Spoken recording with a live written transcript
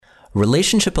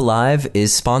Relationship Alive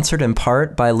is sponsored in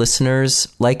part by listeners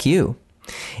like you.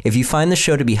 If you find the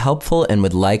show to be helpful and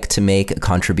would like to make a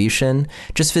contribution,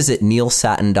 just visit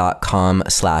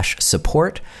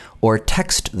neilsattin.com/support or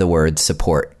text the word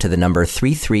support to the number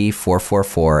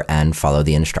 33444 and follow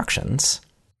the instructions.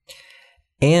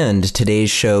 And today's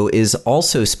show is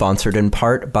also sponsored in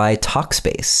part by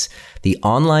Talkspace, the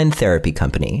online therapy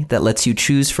company that lets you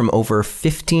choose from over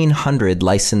 1,500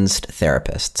 licensed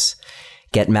therapists.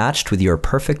 Get matched with your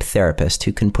perfect therapist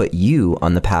who can put you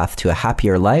on the path to a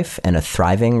happier life and a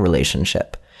thriving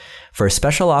relationship. For a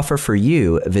special offer for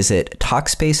you, visit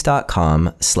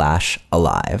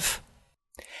Talkspace.com/alive.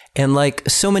 And like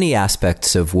so many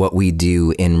aspects of what we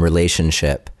do in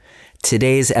relationship,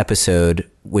 today's episode,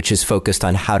 which is focused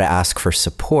on how to ask for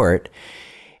support,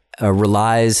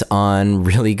 relies on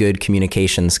really good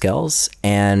communication skills,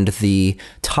 and the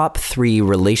top 3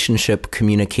 relationship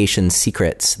communication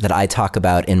secrets that I talk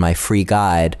about in my free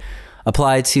guide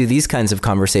apply to these kinds of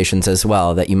conversations as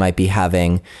well that you might be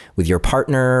having with your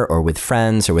partner or with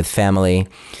friends or with family.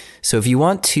 So if you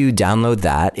want to download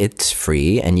that, it's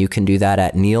free, and you can do that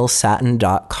at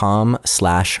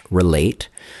neilsattin.com/relate,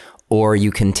 or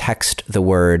you can text the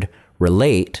word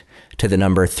relate to the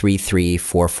number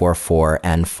 33444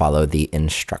 and follow the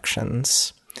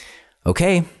instructions.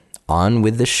 Okay, on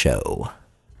with the show.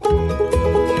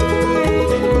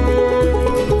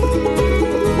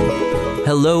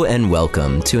 Hello and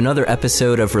welcome to another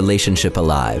episode of Relationship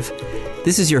Alive.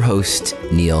 This is your host,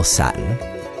 Neil Sattin.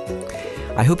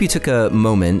 I hope you took a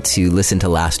moment to listen to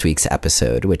last week's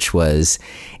episode, which was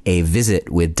a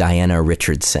visit with Diana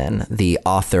Richardson, the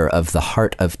author of The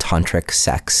Heart of Tantric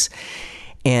Sex.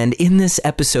 And in this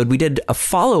episode, we did a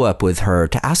follow-up with her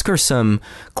to ask her some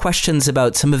questions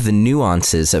about some of the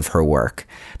nuances of her work,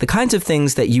 the kinds of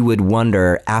things that you would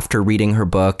wonder after reading her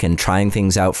book and trying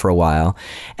things out for a while.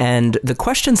 And the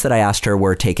questions that I asked her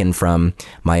were taken from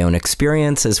my own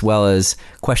experience, as well as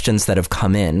questions that have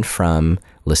come in from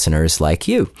listeners like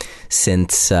you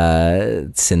since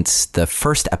the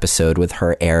first episode with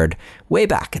her aired way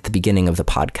back at the beginning of the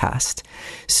podcast.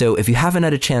 So if you haven't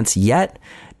had a chance yet,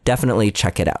 definitely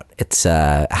check it out. It's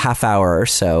a half hour or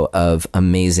so of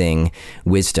amazing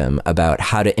wisdom about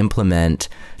how to implement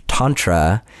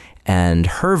Tantra and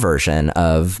her version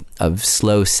of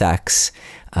slow sex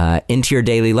into your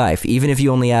daily life, even if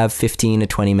you only have 15 to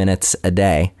 20 minutes a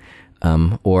day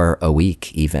or a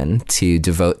week even to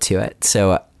devote to it.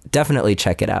 So definitely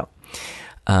check it out.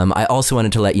 I also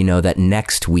wanted to let you know that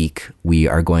next week we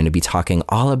are going to be talking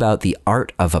all about the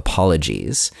art of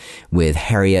apologies with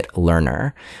Harriet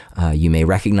Lerner. You may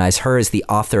recognize her as the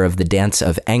author of The Dance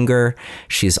of Anger.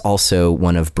 She's also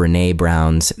one of Brené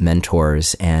Brown's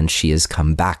mentors, and she has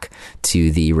come back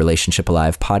to the Relationship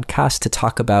Alive podcast to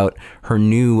talk about her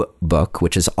new book,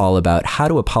 which is all about how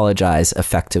to apologize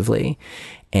effectively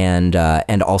and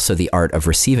also the art of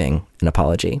receiving an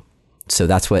apology. So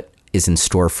that's what is in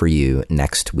store for you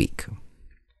next week.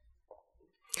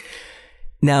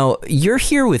 Now, you're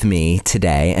here with me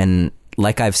today, and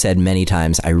like I've said many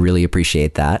times, I really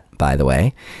appreciate that, by the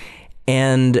way.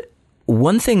 And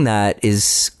one thing that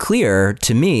is clear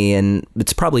to me, and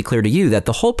it's probably clear to you, that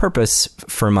the whole purpose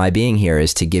for my being here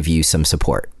is to give you some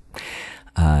support.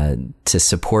 To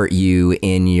support you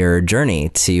in your journey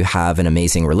to have an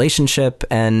amazing relationship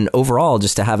and overall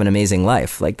just to have an amazing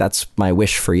life. Like, that's my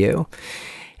wish for you.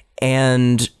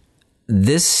 And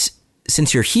this,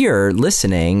 since you're here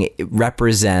listening, it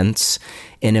represents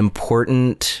an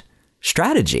important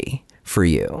strategy for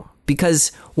you.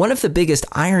 Because one of the biggest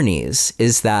ironies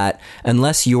is that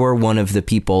unless you're one of the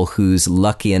people who's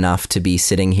lucky enough to be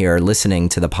sitting here listening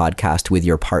to the podcast with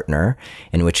your partner,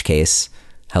 in which case,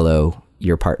 hello,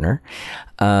 your partner.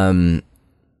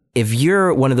 If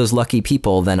you're one of those lucky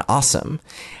people, then awesome.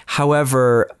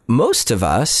 However, most of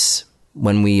us,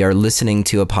 when we are listening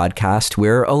to a podcast,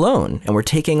 we're alone and we're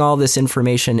taking all this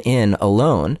information in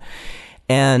alone.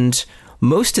 And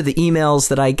most of the emails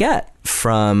that I get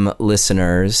from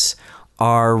listeners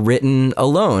are written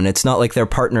alone. It's not like their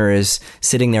partner is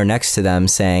sitting there next to them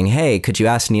saying, hey, could you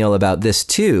ask Neil about this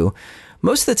too?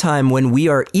 Most of the time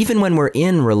even when we're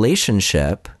in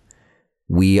relationship,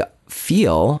 we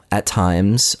feel at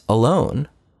times alone.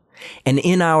 And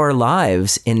in our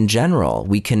lives in general,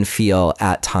 we can feel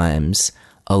at times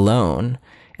alone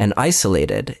and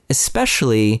isolated,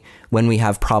 especially when we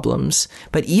have problems.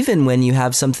 But even when you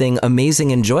have something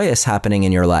amazing and joyous happening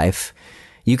in your life,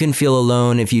 you can feel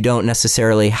alone if you don't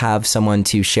necessarily have someone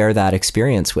to share that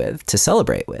experience with, to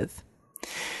celebrate with.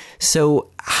 So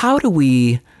how do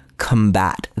we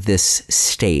combat this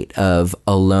state of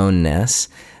aloneness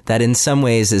that in some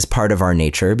ways is part of our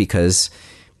nature? Because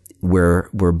we're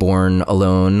born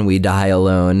alone, we die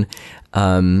alone,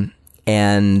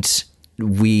 and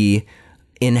we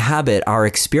inhabit our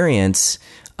experience,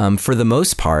 for the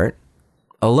most part,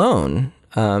 alone,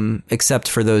 except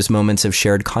for those moments of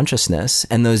shared consciousness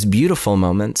and those beautiful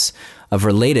moments of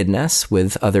relatedness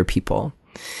with other people.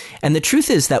 And the truth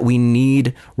is that we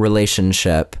need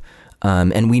relationship.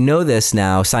 And we know this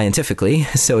now scientifically,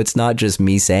 so it's not just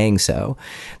me saying so,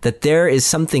 that there is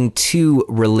something to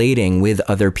relating with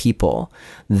other people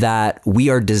that we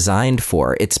are designed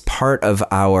for. It's part of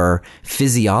our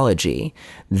physiology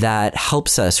that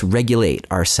helps us regulate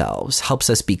ourselves, helps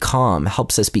us be calm,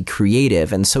 helps us be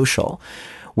creative and social.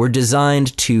 We're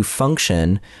designed to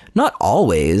function, not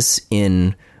always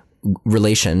in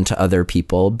relation to other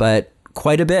people, but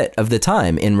quite a bit of the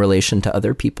time in relation to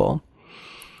other people.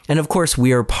 And of course,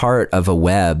 we are part of a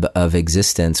web of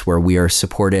existence where we are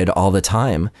supported all the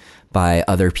time by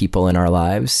other people in our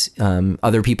lives,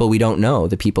 other people we don't know,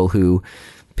 the people who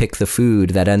pick the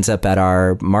food that ends up at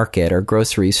our market or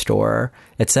grocery store,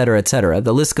 et cetera, et cetera.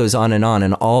 The list goes on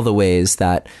and all the ways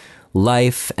that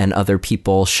life and other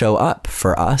people show up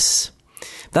for us.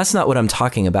 That's not what I'm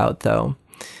talking about, though.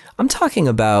 I'm talking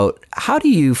about, how do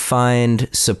you find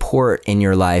support in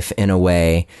your life in a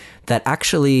way that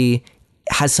actually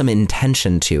has some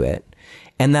intention to it,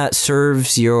 and that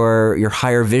serves your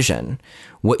higher vision,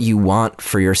 what you want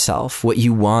for yourself, what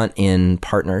you want in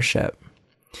partnership.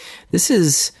 This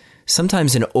is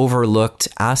sometimes an overlooked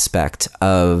aspect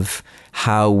of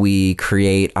how we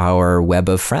create our web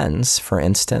of friends, for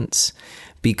instance,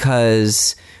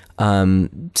 because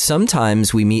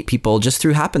sometimes we meet people just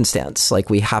through happenstance. Like,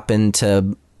 we happen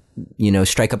to,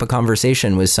 strike up a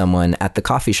conversation with someone at the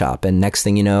coffee shop, and next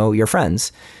thing you know, you're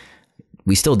friends.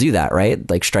 We still do that, right?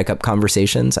 Like, strike up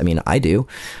conversations. I mean, I do.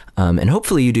 And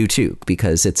hopefully you do too,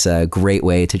 because it's a great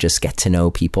way to just get to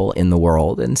know people in the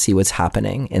world and see what's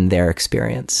happening in their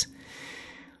experience.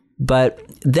 But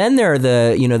then there are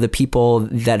the people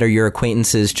that are your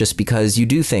acquaintances just because you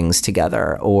do things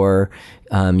together, or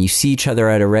you see each other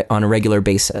on a regular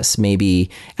basis,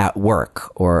 maybe at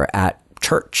work or at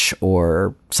church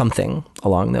or something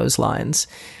along those lines.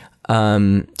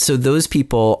 So those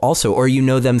people also, or you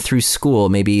know them through school,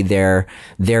 maybe their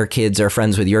kids are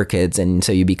friends with your kids, and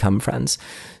so you become friends.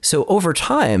 So over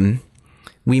time,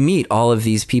 we meet all of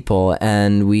these people,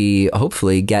 and we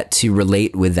hopefully get to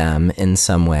relate with them in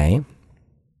some way.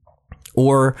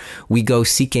 Or we go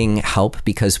seeking help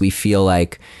because we feel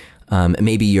like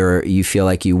maybe you feel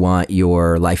like you want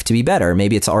your life to be better.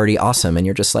 Maybe it's already awesome, and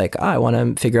you're just like, I want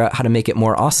to figure out how to make it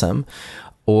more awesome.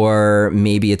 Or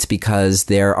maybe it's because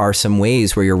there are some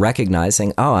ways where you're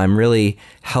recognizing, I'm really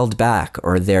held back,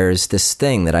 or there's this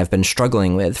thing that I've been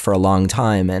struggling with for a long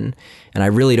time, and I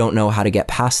really don't know how to get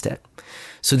past it.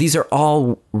 So these are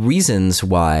all reasons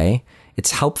why it's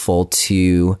helpful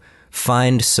to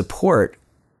find support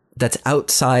that's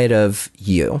outside of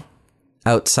you,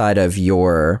 outside of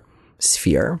your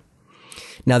sphere.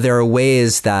 Now, there are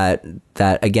ways that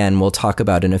again, we'll talk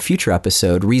about in a future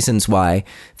episode, reasons why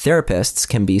therapists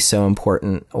can be so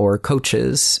important, or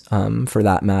coaches, for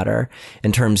that matter,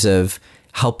 in terms of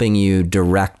helping you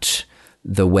direct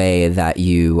the way that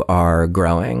you are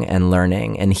growing and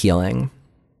learning and healing.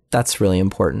 That's really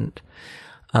important.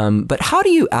 But how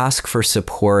do you ask for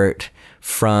support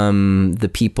from the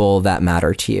people that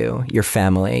matter to you, your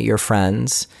family, your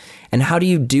friends? And how do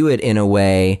you do it in a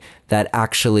way that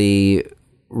actually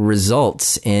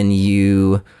results in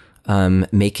you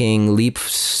making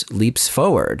leaps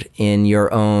forward in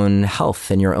your own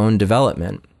health and your own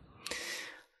development?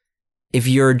 If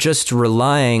you're just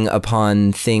relying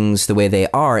upon things the way they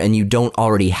are, and you don't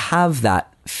already have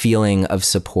that feeling of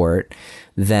support,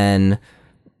 then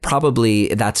probably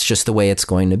that's just the way it's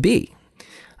going to be.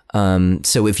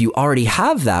 So if you already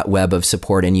have that web of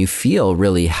support and you feel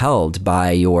really held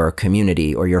by your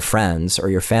community or your friends or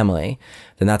your family,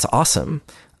 then that's awesome.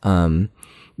 And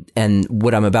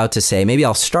what I'm about to say, maybe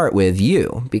I'll start with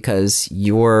you, because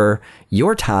your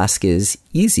task is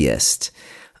easiest.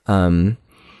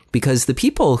 Because the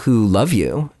people who love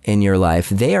you in your life,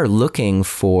 they are looking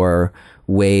for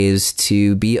ways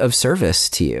to be of service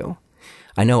to you.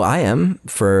 I know I am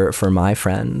for my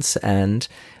friends, and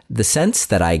the sense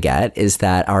that I get is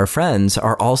that our friends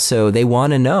are also, they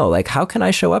want to know, like, how can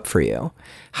I show up for you?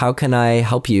 How can I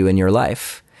help you in your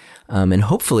life? And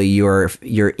hopefully you're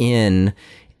in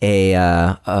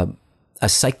a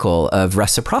cycle of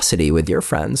reciprocity with your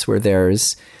friends, where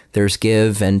there's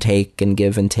give and take and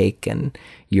give and take, and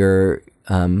you're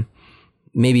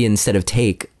maybe instead of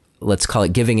take, let's call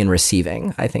it giving and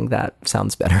receiving. I think that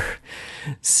sounds better.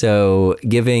 So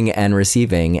giving and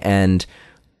receiving, and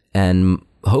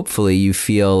hopefully you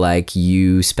feel like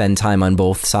you spend time on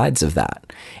both sides of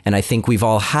that. And I think we've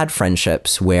all had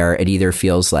friendships where it either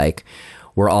feels like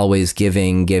we're always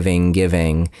giving,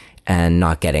 and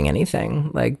not getting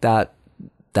anything. Like that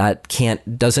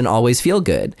doesn't always feel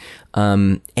good.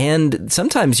 And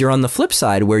sometimes you're on the flip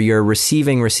side where you're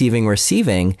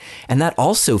receiving, and that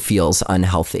also feels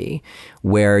unhealthy,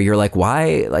 where you're like,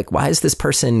 why is this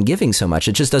person giving so much?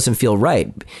 It just doesn't feel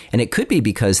right. And it could be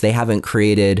because they haven't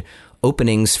created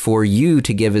openings for you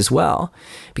to give as well.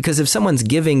 Because if someone's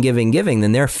giving,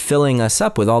 then they're filling us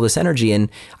up with all this energy. And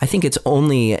I think it's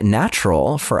only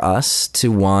natural for us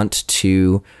to want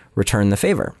to return the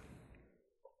favor.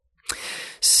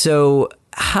 So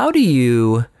how do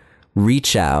you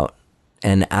reach out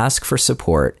and ask for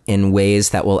support in ways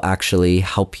that will actually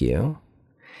help you?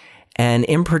 And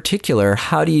in particular,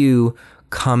 how do you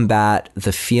combat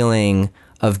the feeling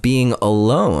of being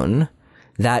alone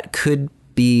that could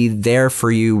be there for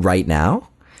you right now?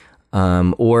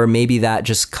 Or maybe that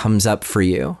just comes up for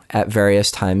you at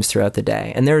various times throughout the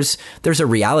day. And there's a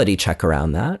reality check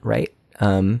around that, right?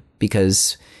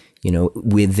 Because,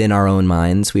 within our own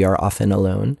minds, we are often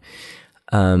alone.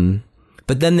 But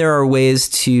then there are ways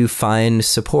to find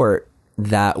support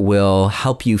that will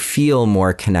help you feel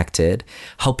more connected,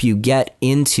 help you get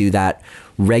into that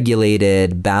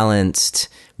regulated, balanced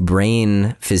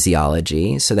brain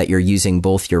physiology so that you're using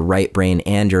both your right brain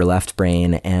and your left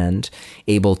brain and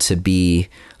able to be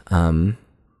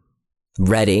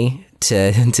ready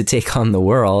to take on the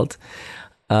world.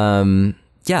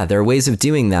 There are ways of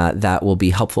doing that will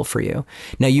be helpful for you.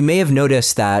 Now, you may have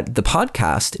noticed that the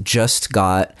podcast just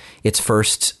got its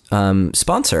first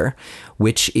sponsor,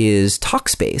 which is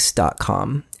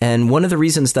Talkspace.com. And one of the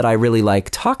reasons that I really like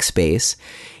Talkspace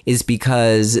is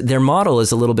because their model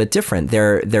is a little bit different.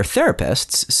 They're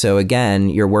therapists. So again,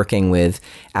 you're working with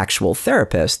actual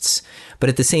therapists, but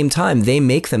at the same time, they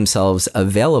make themselves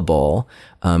available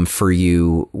for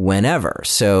you whenever.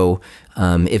 So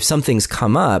if something's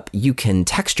come up, you can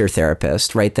text your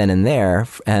therapist right then and there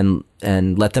and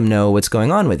let them know what's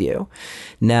going on with you.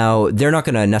 Now, they're not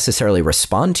going to necessarily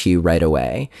respond to you right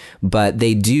away, but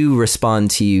they do respond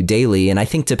to you daily. And I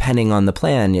think depending on the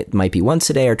plan, it might be once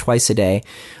a day or twice a day,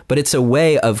 but it's a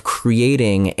way of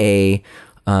creating a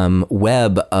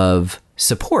web of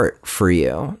support for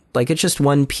you. Like it's just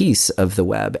one piece of the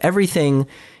web. Everything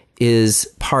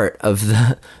is part of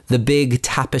the big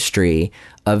tapestry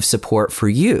of support for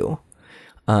you.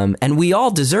 And we all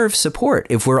deserve support.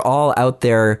 If we're all out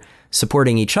there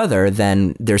supporting each other,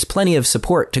 then there's plenty of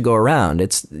support to go around.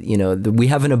 It's, we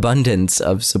have an abundance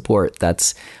of support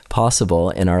that's possible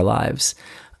in our lives.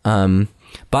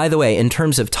 By the way, in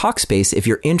terms of Talkspace, if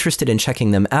you're interested in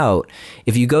checking them out,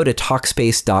 if you go to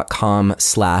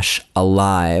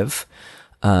Talkspace.com/alive,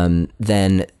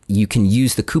 then you can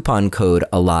use the coupon code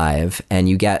ALIVE and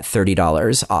you get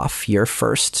 $30 off your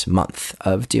first month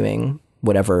of doing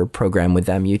whatever program with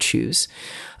them you choose.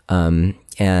 And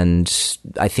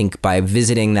I think by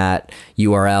visiting that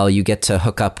URL, you get to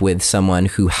hook up with someone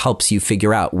who helps you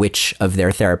figure out which of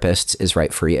their therapists is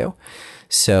right for you.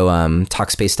 So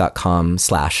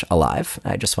Talkspace.com/alive.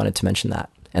 I just wanted to mention that.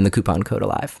 And the coupon code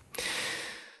ALIVE.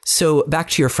 So back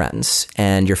to your friends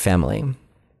and your family.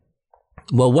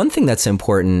 Well, one thing that's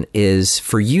important is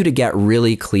for you to get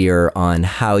really clear on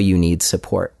how you need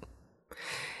support.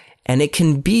 And it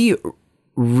can be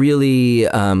really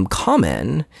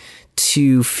common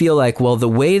to feel like, well, the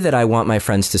way that I want my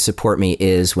friends to support me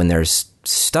is when there's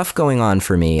stuff going on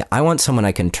for me, I want someone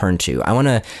I can turn to. I want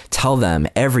to tell them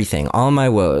everything, all my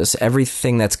woes,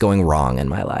 everything that's going wrong in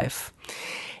my life.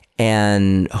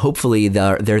 And hopefully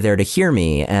they're there to hear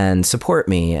me and support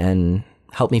me and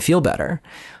help me feel better.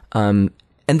 And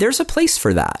there's a place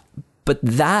for that. But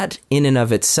that in and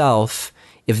of itself,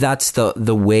 if that's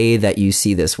the way that you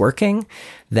see this working,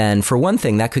 then for one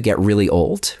thing, that could get really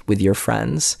old with your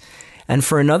friends. And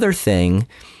for another thing,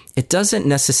 it doesn't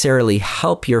necessarily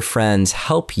help your friends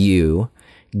help you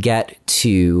get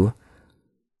to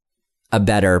a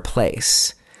better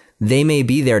place. They may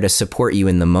be there to support you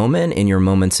in the moment, in your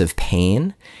moments of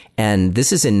pain. And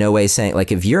this is in no way saying,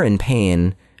 like, if you're in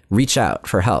pain, reach out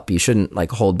for help. You shouldn't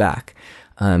hold back.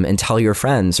 And tell your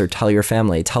friends or tell your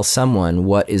family, tell someone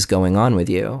what is going on with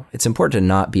you. It's important to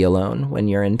not be alone when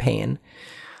you're in pain.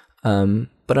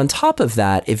 But on top of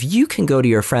that, if you can go to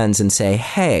your friends and say,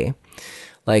 hey,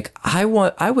 I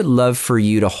would love for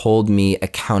you to hold me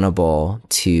accountable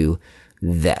to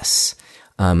this.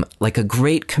 A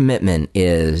great commitment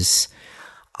is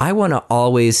I want to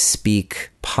always speak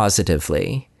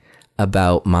positively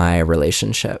about my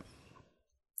relationship.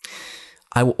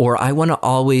 I want to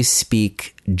always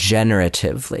speak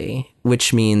generatively,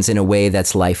 which means in a way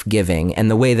that's life-giving.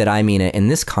 And the way that I mean it in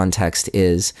this context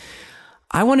is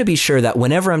I want to be sure that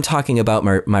whenever I'm talking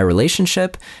about my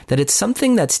relationship, that it's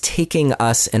something that's taking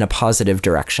us in a positive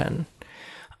direction.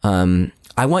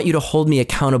 I want you to hold me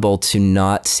accountable to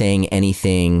not saying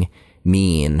anything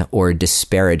mean or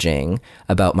disparaging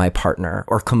about my partner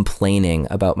or complaining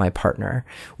about my partner.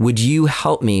 Would you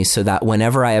help me so that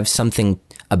whenever I have something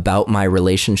about my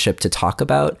relationship to talk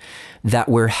about, that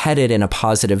we're headed in a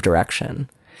positive direction?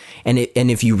 And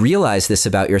if you realize this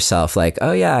about yourself, like,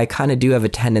 oh yeah, I kind of do have a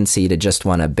tendency to just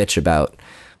want to bitch about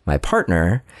my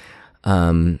partner,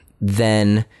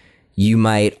 then you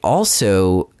might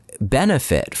also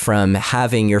benefit from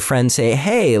having your friend say,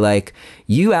 hey, like,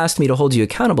 you asked me to hold you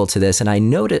accountable to this, and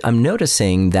I'm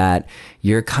noticing that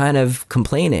you're kind of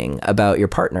complaining about your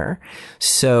partner.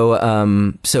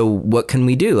 So what can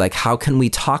we do? Like, how can we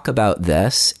talk about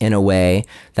this in a way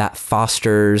that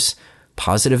fosters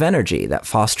positive energy, that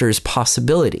fosters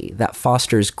possibility, that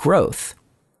fosters growth?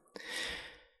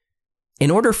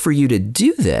 In order for you to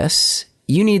do this,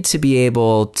 you need to be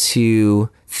able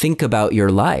to think about your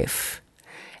life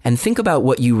and think about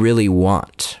what you really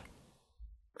want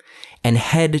and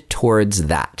head towards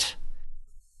that.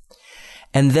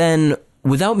 And then,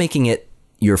 without making it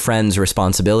your friend's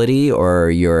responsibility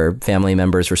or your family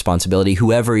member's responsibility,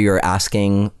 whoever you're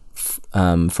asking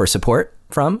for support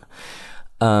from,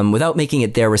 without making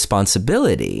it their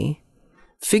responsibility,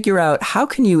 figure out how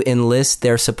can you enlist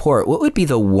their support? What would be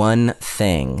the one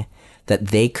thing that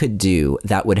they could do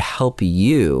that would help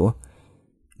you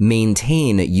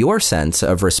maintain your sense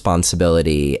of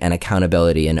responsibility and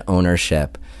accountability and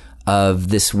ownership of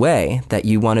this way that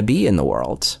you want to be in the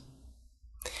world?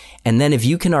 And then if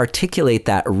you can articulate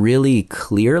that really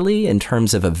clearly in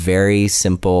terms of a very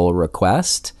simple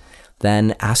request,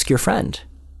 then ask your friend.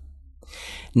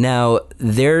 Now,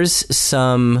 there's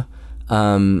some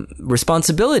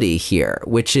responsibility here,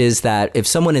 which is that if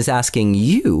someone is asking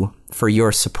you for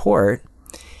your support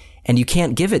and you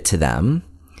can't give it to them,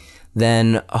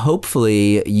 then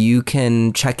hopefully you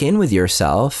can check in with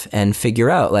yourself and figure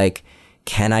out, like,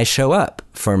 can I show up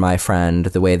for my friend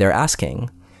the way they're asking?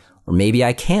 Or maybe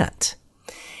I can't.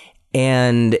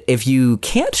 And if you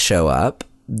can't show up,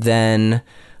 then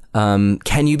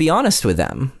can you be honest with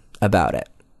them about it?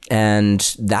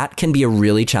 And that can be a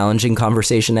really challenging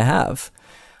conversation to have.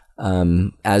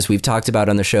 As we've talked about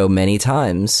on the show many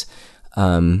times,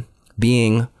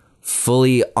 being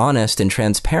fully honest and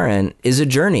transparent is a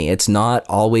journey. It's not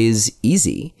always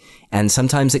easy. And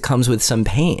sometimes it comes with some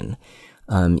pain,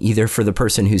 either for the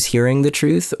person who's hearing the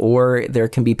truth, or there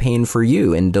can be pain for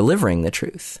you in delivering the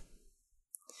truth.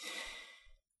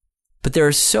 But there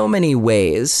are so many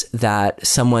ways that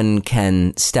someone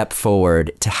can step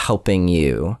forward to helping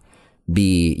you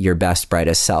be your best,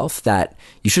 brightest self, that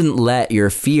you shouldn't let your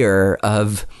fear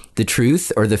of the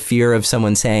truth or the fear of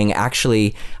someone saying,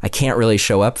 actually, I can't really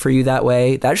show up for you that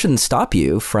way. That shouldn't stop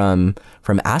you from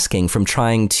asking, from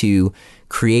trying to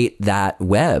create that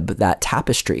web, that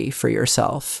tapestry for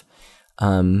yourself.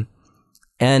 And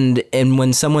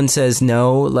when someone says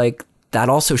no, like, that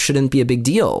also shouldn't be a big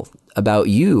deal about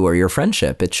you or your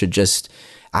friendship. It should just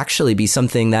actually be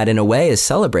something that in a way is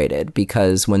celebrated,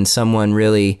 because when someone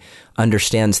really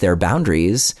understands their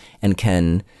boundaries and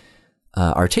can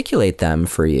articulate them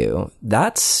for you,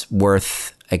 that's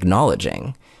worth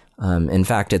acknowledging. In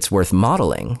fact, it's worth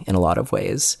modeling in a lot of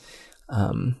ways.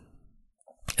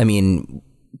 I mean,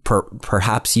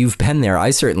 perhaps you've been there.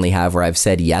 I certainly have, where I've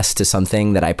said yes to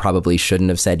something that I probably shouldn't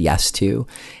have said yes to.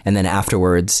 And then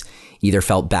afterwards, either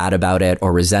felt bad about it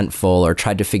or resentful, or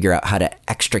tried to figure out how to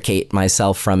extricate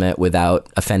myself from it without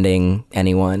offending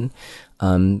anyone.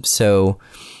 So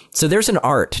there's an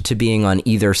art to being on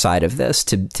either side of this,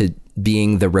 to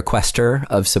being the requester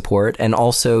of support, and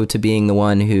also to being the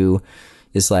one who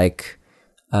is like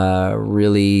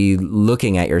really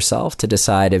looking at yourself to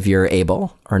decide if you're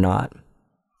able or not.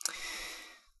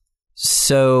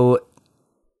 So,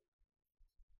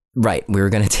 right, we were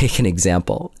going to take an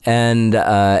example. And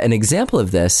an example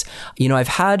of this, I've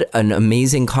had an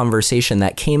amazing conversation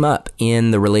that came up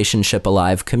in the Relationship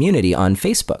Alive community on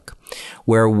Facebook,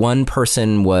 where one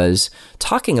person was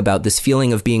talking about this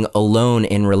feeling of being alone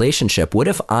in relationship. What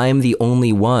if I'm the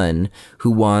only one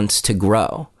who wants to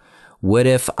grow? What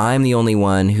if I'm the only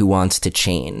one who wants to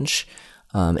change?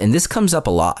 And this comes up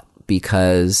a lot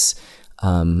because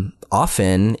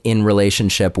Often in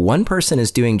relationship, one person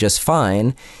is doing just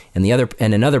fine and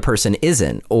another person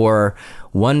isn't, or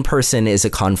one person is a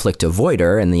conflict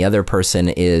avoider and the other person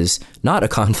is not a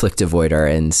conflict avoider.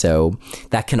 And so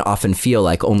that can often feel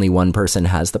like only one person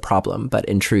has the problem. But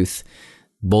in truth,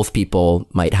 both people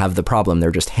might have the problem.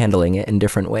 They're just handling it in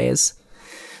different ways.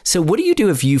 So what do you do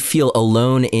if you feel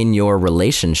alone in your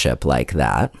relationship like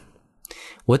that?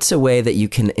 What's a way that you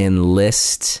can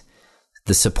enlist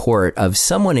the support of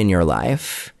someone in your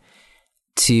life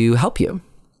to help you?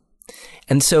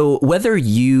 And so whether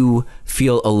you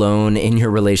feel alone in your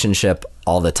relationship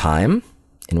all the time,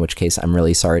 in which case I'm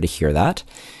really sorry to hear that,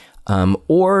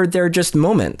 or there are just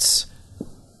moments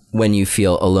when you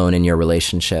feel alone in your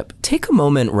relationship, take a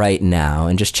moment right now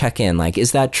and just check in. Like,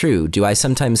 is that true? Do I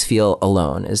sometimes feel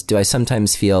alone? Do I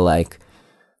sometimes feel like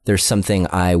there's something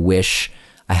I wish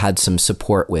I had some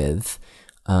support with,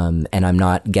 and I'm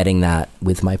not getting that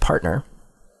with my partner?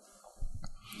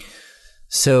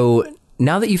 So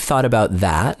now that you've thought about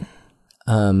that,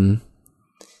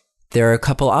 there are a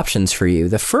couple options for you.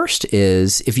 The first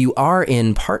is, if you are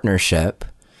in partnership,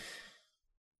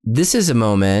 this is a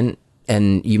moment,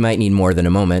 and you might need more than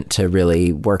a moment to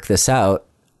really work this out,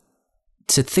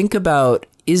 to think about,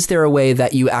 is there a way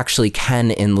that you actually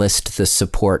can enlist the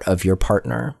support of your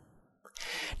partner?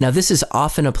 Now, this is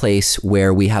often a place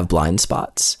where we have blind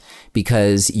spots,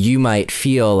 because you might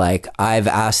feel like, I've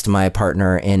asked my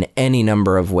partner in any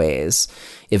number of ways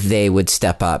if they would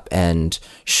step up and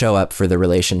show up for the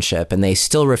relationship, and they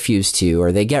still refuse to,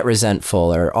 or they get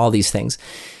resentful, or all these things.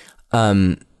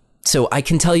 So I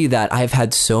can tell you that I've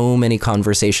had so many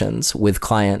conversations with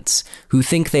clients who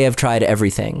think they have tried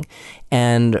everything.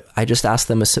 And I just ask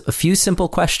them a few simple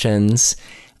questions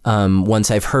once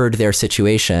I've heard their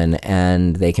situation,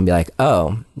 and they can be like,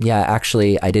 oh, yeah,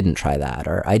 actually, I didn't try that,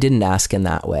 or I didn't ask in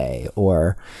that way,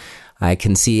 or I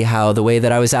can see how the way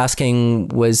that I was asking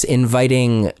was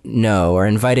inviting no, or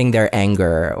inviting their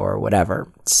anger, or whatever.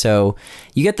 So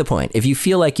you get the point. If you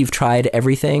feel like you've tried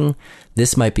everything,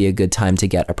 this might be a good time to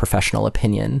get a professional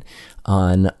opinion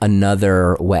on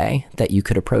another way that you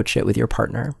could approach it with your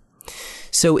partner.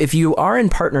 So if you are in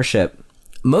partnership,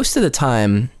 most of the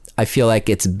time, I feel like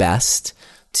it's best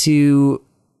to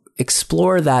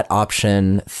explore that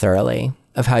option thoroughly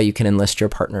of how you can enlist your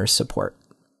partner's support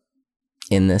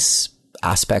in this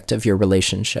aspect of your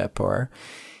relationship, or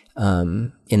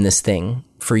in this thing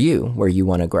for you where you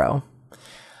want to grow.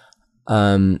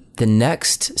 The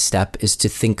next step is to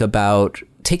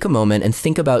take a moment and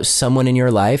think about someone in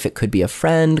your life. It could be a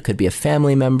friend, could be a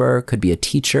family member, could be a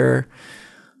teacher.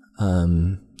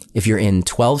 If you're in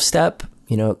 12-step,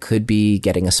 it could be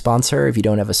getting a sponsor if you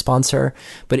don't have a sponsor.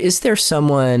 But is there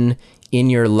someone in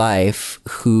your life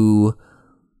who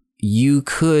you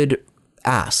could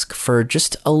ask for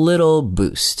just a little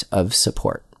boost of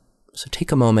support? So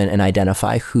take a moment and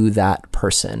identify who that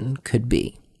person could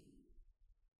be.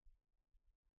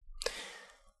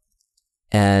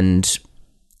 And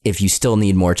if you still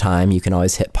need more time, you can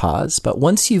always hit pause. But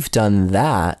once you've done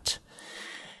that,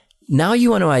 now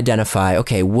you want to identify,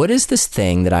 okay, what is this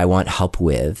thing that I want help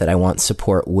with, that I want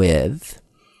support with?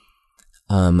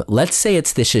 Let's say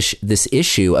it's this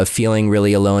issue of feeling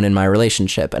really alone in my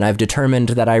relationship, and I've determined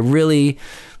that I really,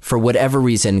 for whatever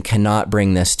reason, cannot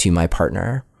bring this to my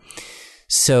partner.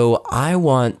 So I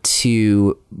want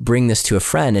to bring this to a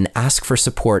friend and ask for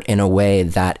support in a way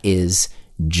that is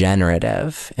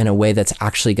generative, in a way that's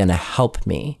actually going to help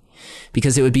me.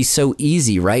 Because it would be so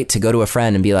easy, right, to go to a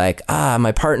friend and be like,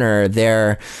 my partner,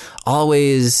 they're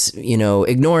always,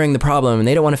 ignoring the problem, and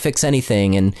they don't want to fix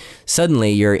anything. And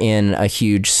suddenly you're in a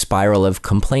huge spiral of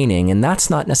complaining, and that's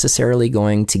not necessarily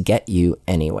going to get you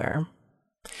anywhere.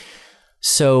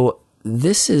 So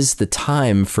this is the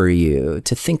time for you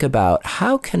to think about,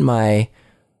 how can my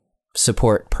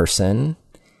support person,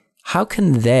 how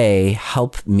can they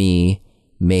help me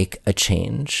make a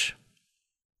change?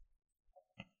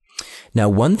 Now,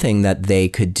 one thing that they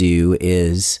could do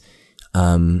is,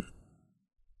 let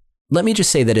me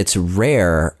just say that it's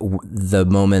rare, the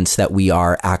moments that we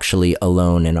are actually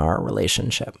alone in our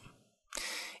relationship.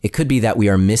 It could be that we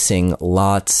are missing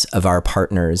lots of our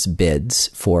partner's bids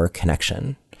for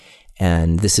connection.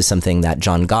 And this is something that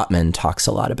John Gottman talks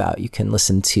a lot about. You can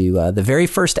listen to the very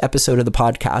first episode of the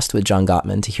podcast with John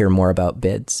Gottman to hear more about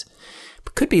bids.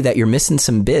 It could be that you're missing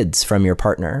some bids from your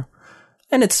partner.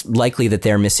 And it's likely that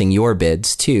they're missing your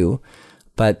bids too,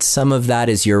 but some of that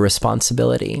is your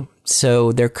responsibility.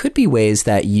 So there could be ways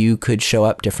that you could show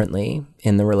up differently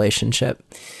in the relationship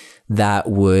that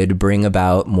would bring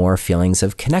about more feelings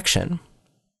of connection.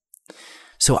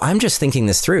 So I'm just thinking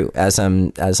this through as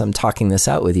I'm talking this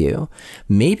out with you.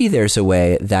 Maybe there's a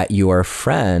way that your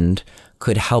friend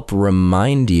could help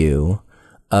remind you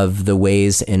of the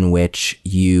ways in which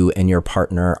you and your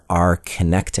partner are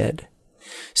connected,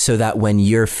 so that when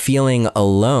you're feeling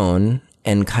alone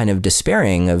and kind of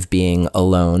despairing of being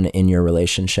alone in your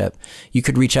relationship, you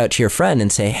could reach out to your friend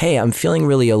and say, hey, I'm feeling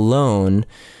really alone.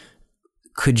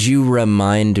 Could you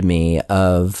remind me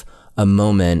of a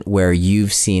moment where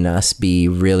you've seen us be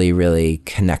really, really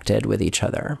connected with each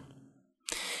other?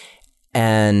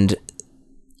 And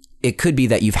it could be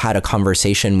that you've had a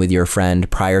conversation with your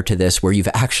friend prior to this where you've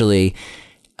actually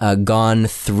gone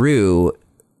through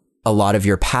a lot of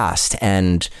your past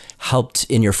and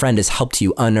your friend has helped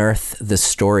you unearth the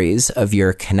stories of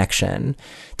your connection,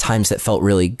 times that felt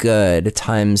really good,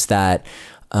 times that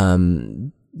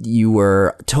you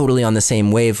were totally on the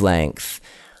same wavelength,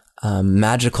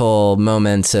 magical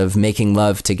moments of making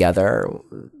love together,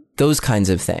 those kinds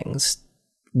of things,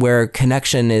 where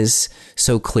connection is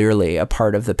so clearly a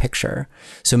part of the picture.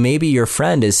 So maybe your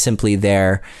friend is simply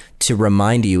there to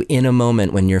remind you in a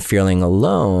moment when you're feeling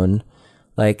alone,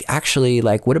 actually,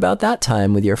 what about that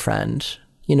time with your friend?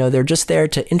 They're just there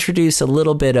to introduce a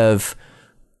little bit of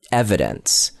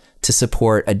evidence to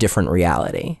support a different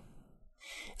reality.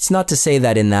 It's not to say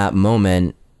that in that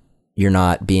moment you're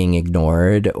not being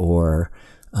ignored, or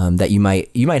that you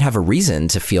might have a reason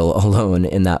to feel alone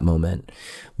in that moment.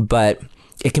 But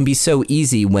it can be so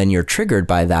easy when you're triggered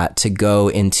by that to go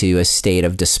into a state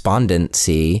of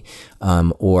despondency,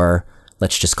 or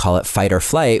let's just call it fight or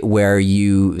flight, where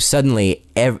you suddenly,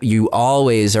 you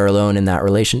always are alone in that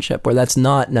relationship, where that's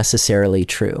not necessarily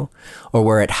true, or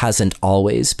where it hasn't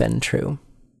always been true.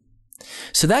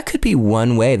 So that could be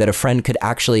one way that a friend could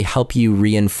actually help you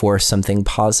reinforce something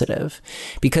positive.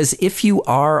 Because if you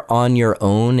are on your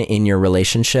own in your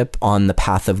relationship on the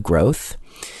path of growth,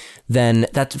 then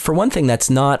for one thing, that's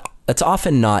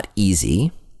often not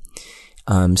easy.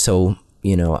 So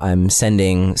I'm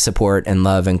sending support and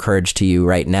love and courage to you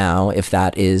right now, if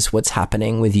that is what's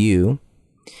happening with you.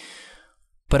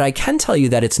 But I can tell you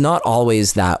that it's not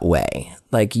always that way.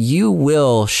 You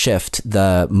will shift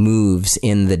the moves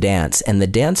in the dance, and the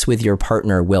dance with your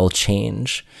partner will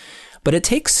change. But it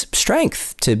takes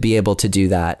strength to be able to do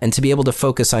that, and to be able to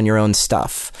focus on your own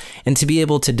stuff, and to be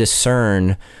able to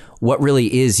discern what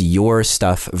really is your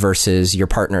stuff versus your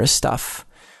partner's stuff.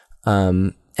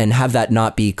 And have that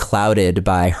not be clouded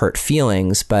by hurt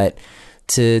feelings, but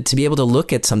to be able to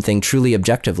look at something truly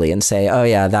objectively and say, oh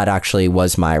yeah, that actually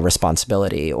was my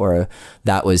responsibility, or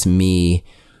that was me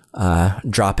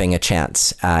dropping a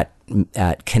chance at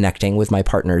connecting with my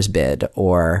partner's bid,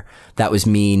 or that was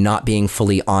me not being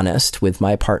fully honest with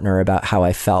my partner about how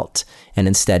I felt and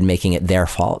instead making it their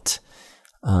fault.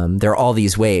 There are all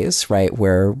these ways, right,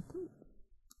 where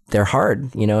they're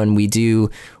hard, and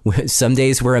some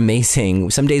days we're amazing.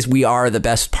 Some days we are the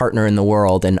best partner in the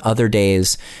world, and other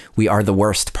days we are the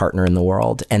worst partner in the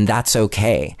world. And that's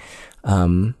okay.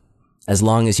 As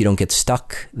long as you don't get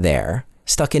stuck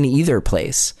in either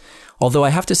place. Although I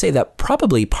have to say that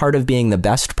probably part of being the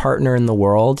best partner in the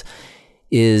world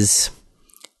is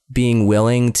being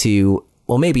willing to,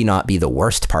 well, maybe not be the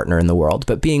worst partner in the world,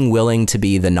 but being willing to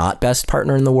be the not best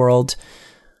partner in the world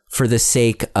for the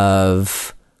sake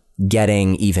of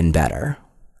getting even better.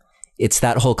 It's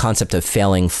that whole concept of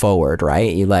failing forward,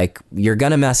 right? You're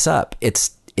going to mess up.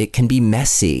 It can be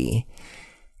messy.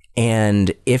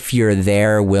 And if you're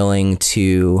there willing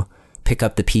to pick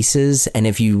up the pieces, and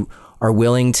if you are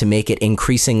willing to make it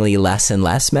increasingly less and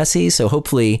less messy. So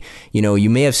hopefully, you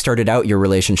may have started out your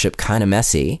relationship kind of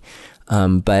messy.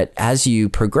 But as you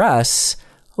progress,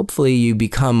 hopefully you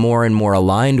become more and more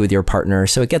aligned with your partner.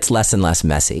 So it gets less and less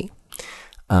messy.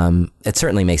 It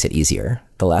certainly makes it easier,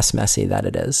 the less messy that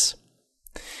it is.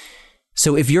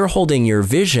 So if you're holding your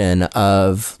vision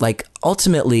of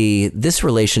ultimately this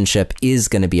relationship is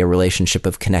going to be a relationship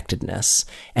of connectedness.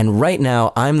 And right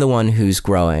now I'm the one who's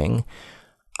growing.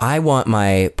 I want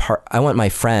my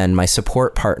friend, my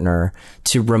support partner,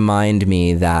 to remind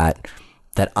me that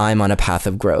I'm on a path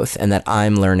of growth, and that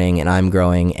I'm learning and I'm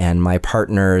growing, and my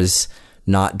partner's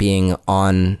not being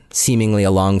on seemingly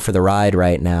along for the ride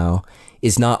right now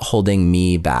is not holding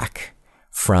me back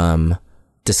from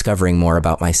discovering more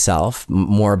about myself,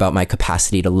 more about my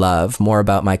capacity to love, more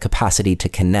about my capacity to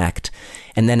connect.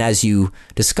 And then as you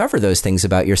discover those things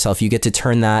about yourself, you get to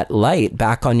turn that light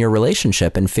back on your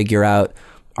relationship and figure out,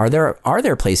 are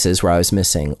there places where I was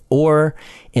missing? Or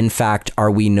in fact,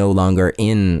 are we no longer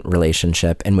in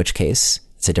relationship? In which case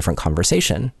it's a different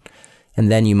conversation.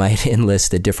 And then you might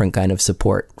enlist a different kind of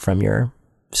support from your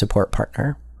support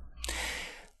partner.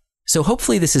 So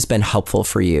hopefully this has been helpful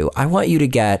for you. I want you to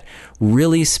get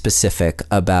really specific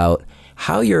about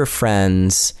how your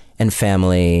friends and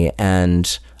family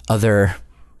and other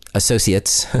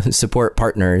associates, support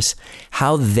partners,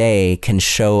 how they can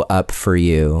show up for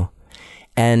you.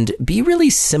 And be really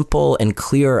simple and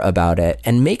clear about it,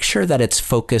 and make sure that it's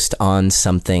focused on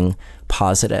something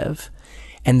positive.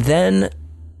 And then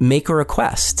make a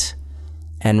request.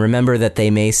 And remember that they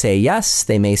may say yes,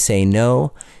 they may say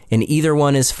no, and either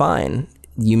one is fine.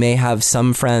 You may have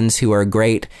some friends who are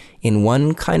great in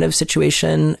one kind of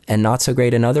situation and not so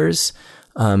great in others,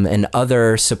 and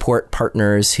other support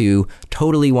partners who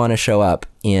totally want to show up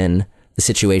in the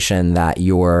situation that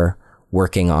you're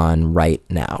working on right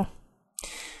now.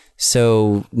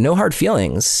 So no hard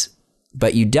feelings,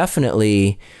 but you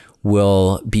definitely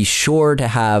will be sure to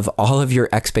have all of your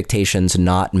expectations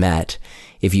not met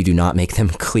if you do not make them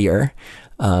clear,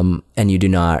 and you do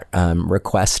not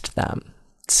request them.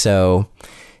 So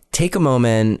take a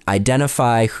moment,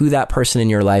 identify who that person in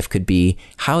your life could be,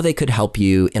 how they could help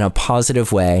you in a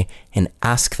positive way, and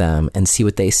ask them and see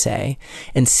what they say.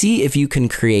 And see if you can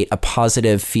create a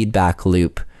positive feedback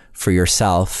loop for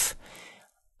yourself,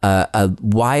 a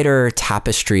wider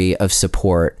tapestry of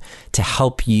support to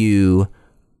help you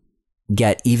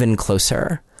get even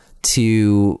closer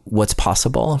to what's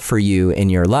possible for you in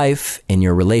your life, in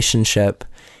your relationship,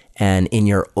 and in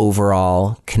your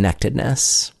overall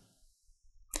connectedness.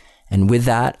 And with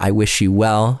that, I wish you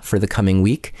well for the coming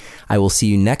week. I will see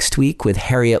you next week with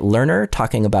Harriet Lerner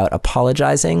talking about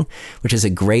apologizing, which is a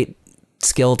great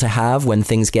skill to have when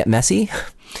things get messy,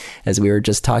 as we were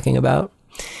just talking about.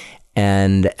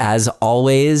 And as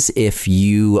always, if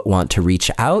you want to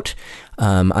reach out,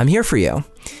 I'm here for you.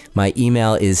 My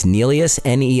email is Neilius,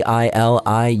 Neilius,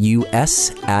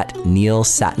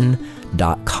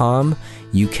 @neilsatin.com.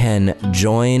 You can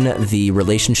join the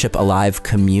Relationship Alive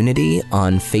community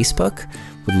on Facebook.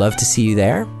 Would love to see you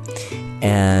there.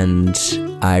 And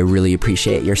I really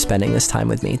appreciate your spending this time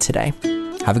with me today.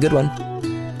 Have a good one.